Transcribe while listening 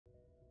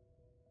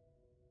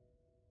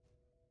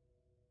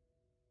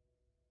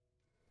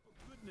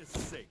goodness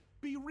sake,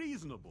 be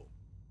reasonable.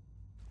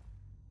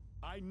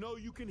 I know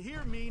you can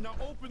hear me, now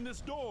open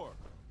this door.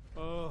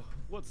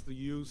 What's the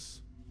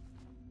use?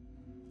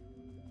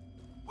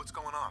 What's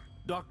going on?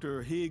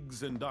 Dr.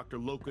 Higgs and Dr.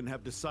 Loken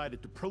have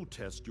decided to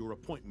protest your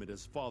appointment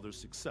as father's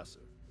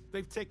successor.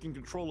 They've taken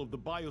control of the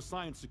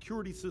bioscience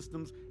security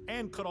systems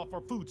and cut off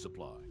our food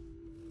supply.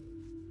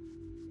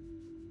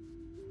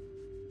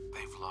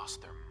 They've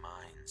lost their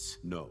minds.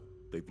 No,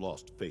 they've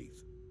lost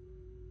faith.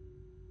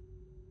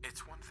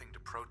 It's one thing to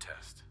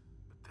protest,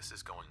 but this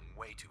is going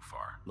way too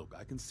far. Look,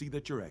 I can see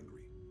that you're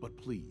angry, but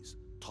please,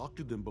 talk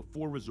to them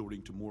before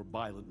resorting to more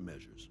violent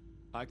measures.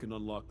 I can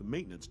unlock the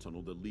maintenance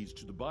tunnel that leads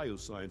to the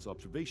bioscience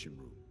observation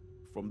room.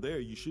 From there,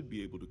 you should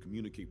be able to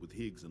communicate with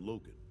Higgs and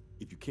Logan.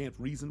 If you can't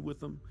reason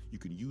with them, you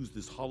can use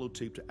this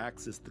holotape to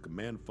access the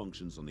command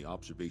functions on the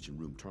observation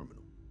room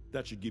terminal.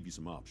 That should give you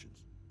some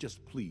options.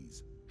 Just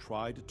please,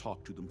 try to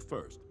talk to them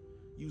first.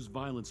 Use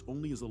violence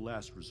only as a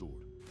last resort.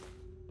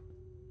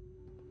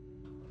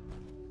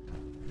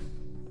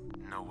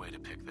 No way to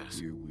pick this.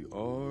 Here we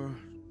are.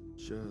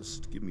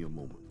 Just give me a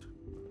moment.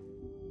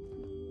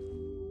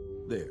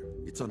 There,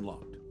 it's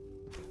unlocked.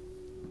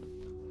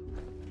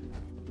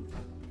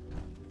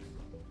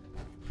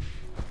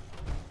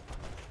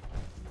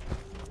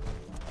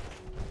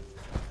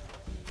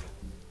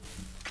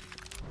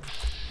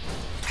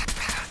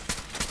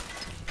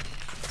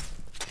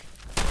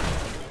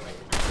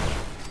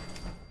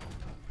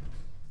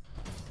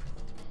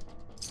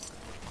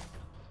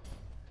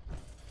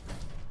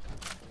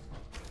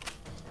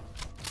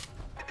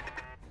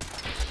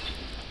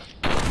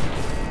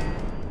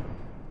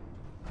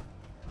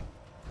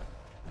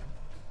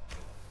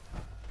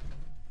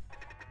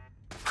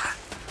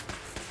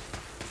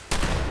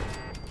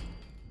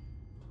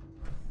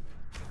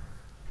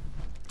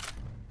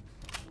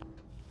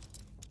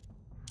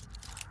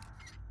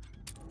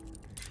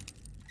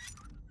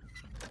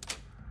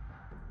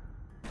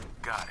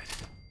 Got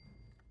it.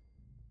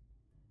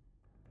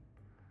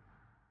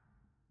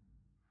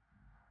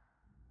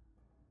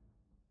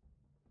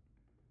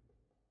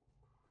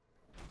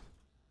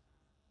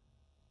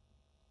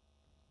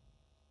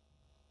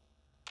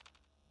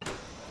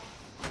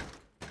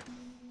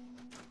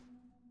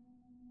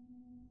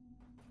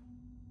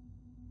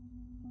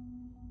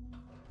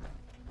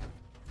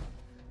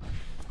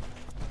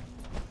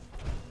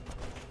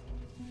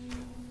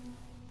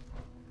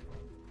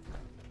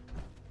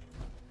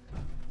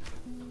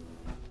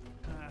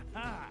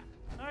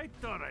 I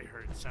thought I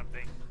heard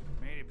something.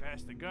 Made it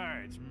past the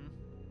guards,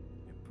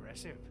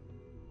 Impressive.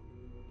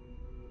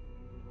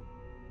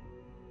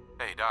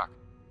 Hey, Doc.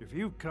 If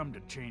you've come to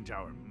change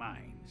our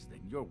minds,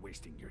 then you're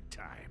wasting your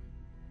time.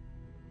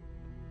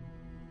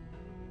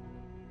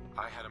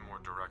 I had a more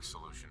direct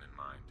solution in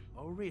mind.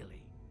 Oh,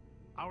 really?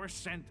 Our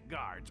sent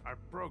guards are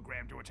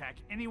programmed to attack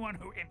anyone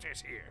who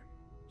enters here.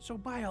 So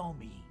by all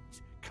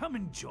means, come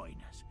and join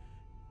us.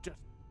 Just...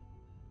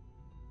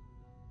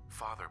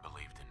 Father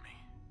believed in me.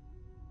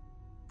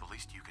 The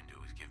least you can do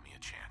is give me a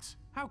chance.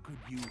 How could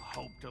you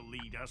hope to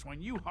lead us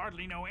when you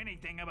hardly know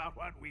anything about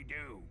what we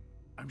do?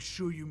 I'm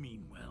sure you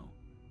mean well,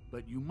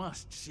 but you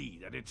must see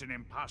that it's an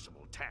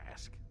impossible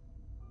task.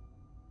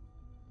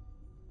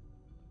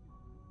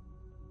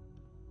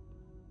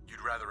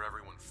 You'd rather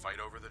everyone fight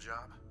over the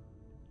job?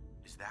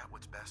 Is that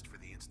what's best for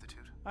the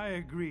Institute? I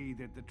agree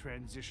that the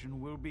transition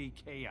will be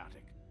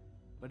chaotic,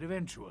 but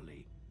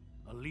eventually,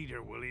 a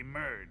leader will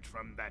emerge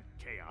from that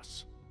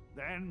chaos.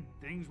 Then,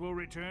 things will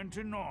return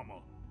to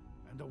normal,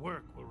 and the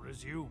work will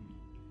resume.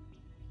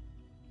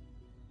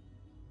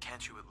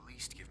 Can't you at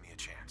least give me a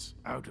chance?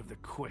 Out of the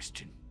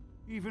question.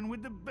 Even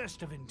with the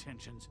best of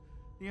intentions,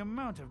 the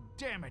amount of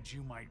damage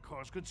you might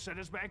cause could set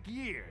us back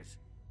years.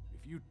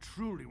 If you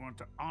truly want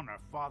to honor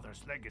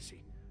Father's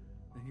legacy,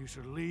 then you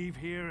should leave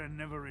here and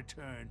never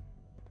return.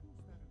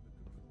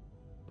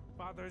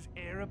 Father's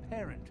heir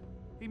apparent.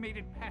 He made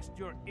it past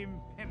your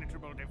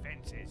impenetrable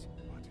defenses.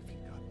 What if he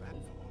got that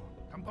far?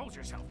 Compose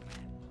yourself,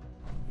 man.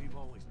 We've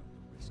always known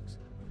the risks,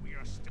 but we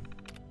are still...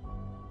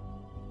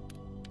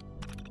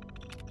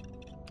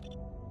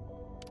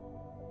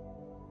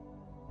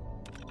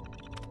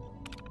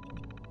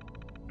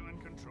 in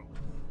control.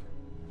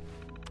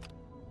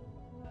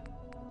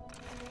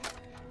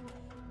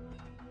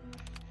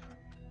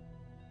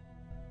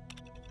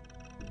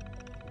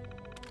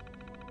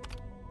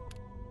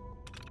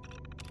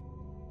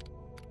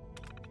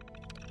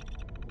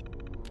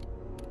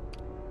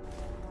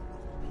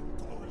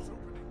 Door is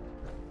opening.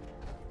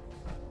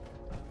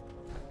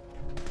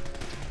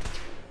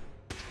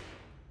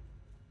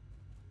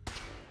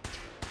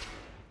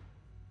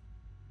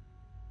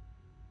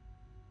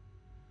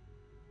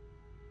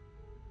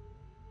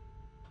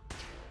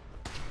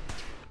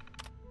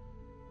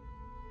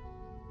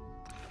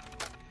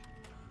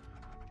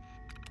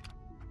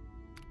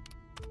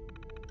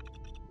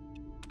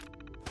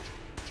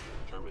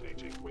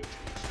 Terminating with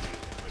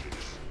extreme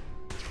readiness.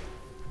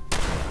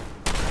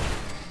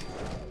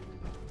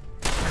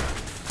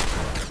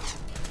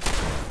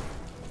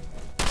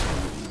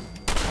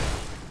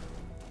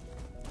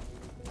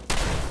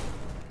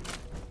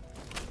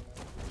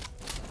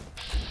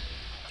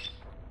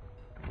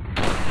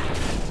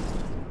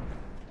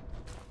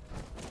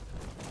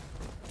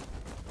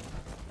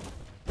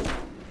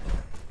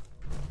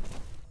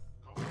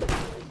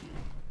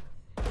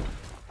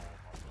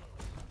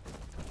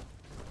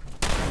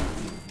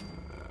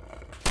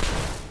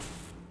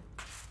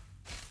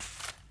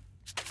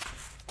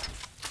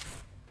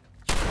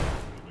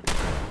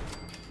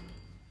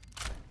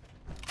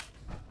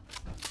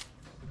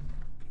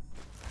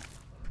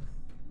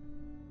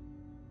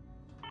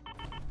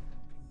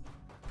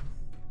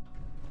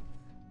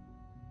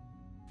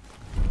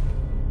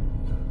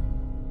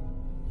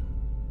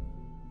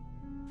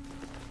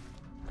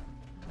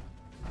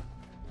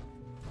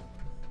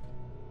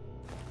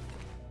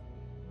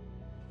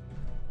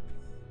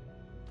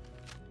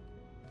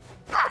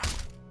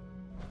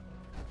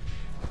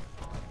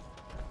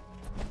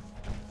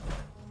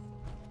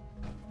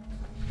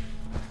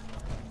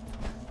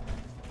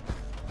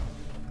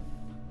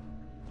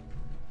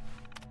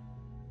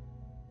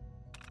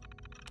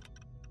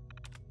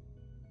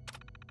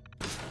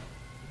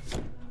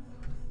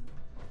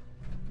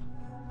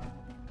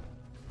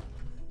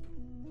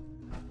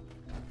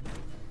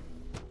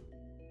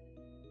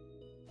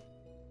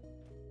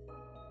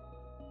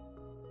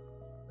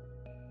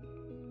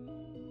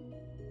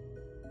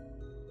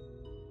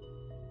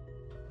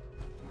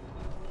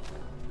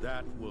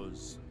 That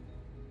was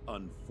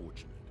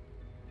unfortunate.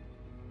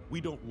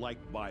 We don't like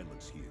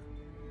violence here,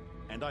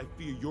 and I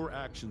fear your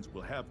actions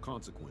will have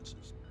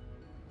consequences.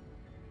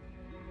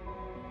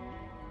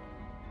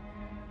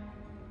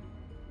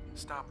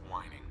 Stop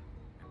whining,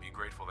 and be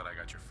grateful that I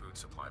got your food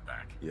supply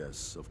back.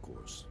 Yes, of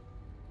course.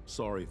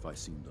 Sorry if I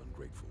seemed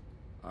ungrateful.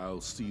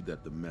 I'll see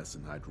that the mess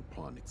in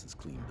hydroponics is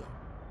cleaned up.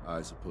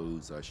 I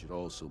suppose I should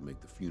also make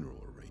the funeral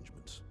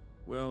arrangements.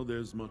 Well,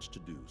 there's much to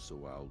do,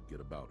 so I'll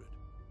get about it.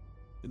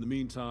 In the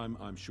meantime,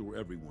 I'm sure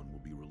everyone will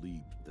be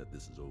relieved that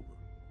this is over.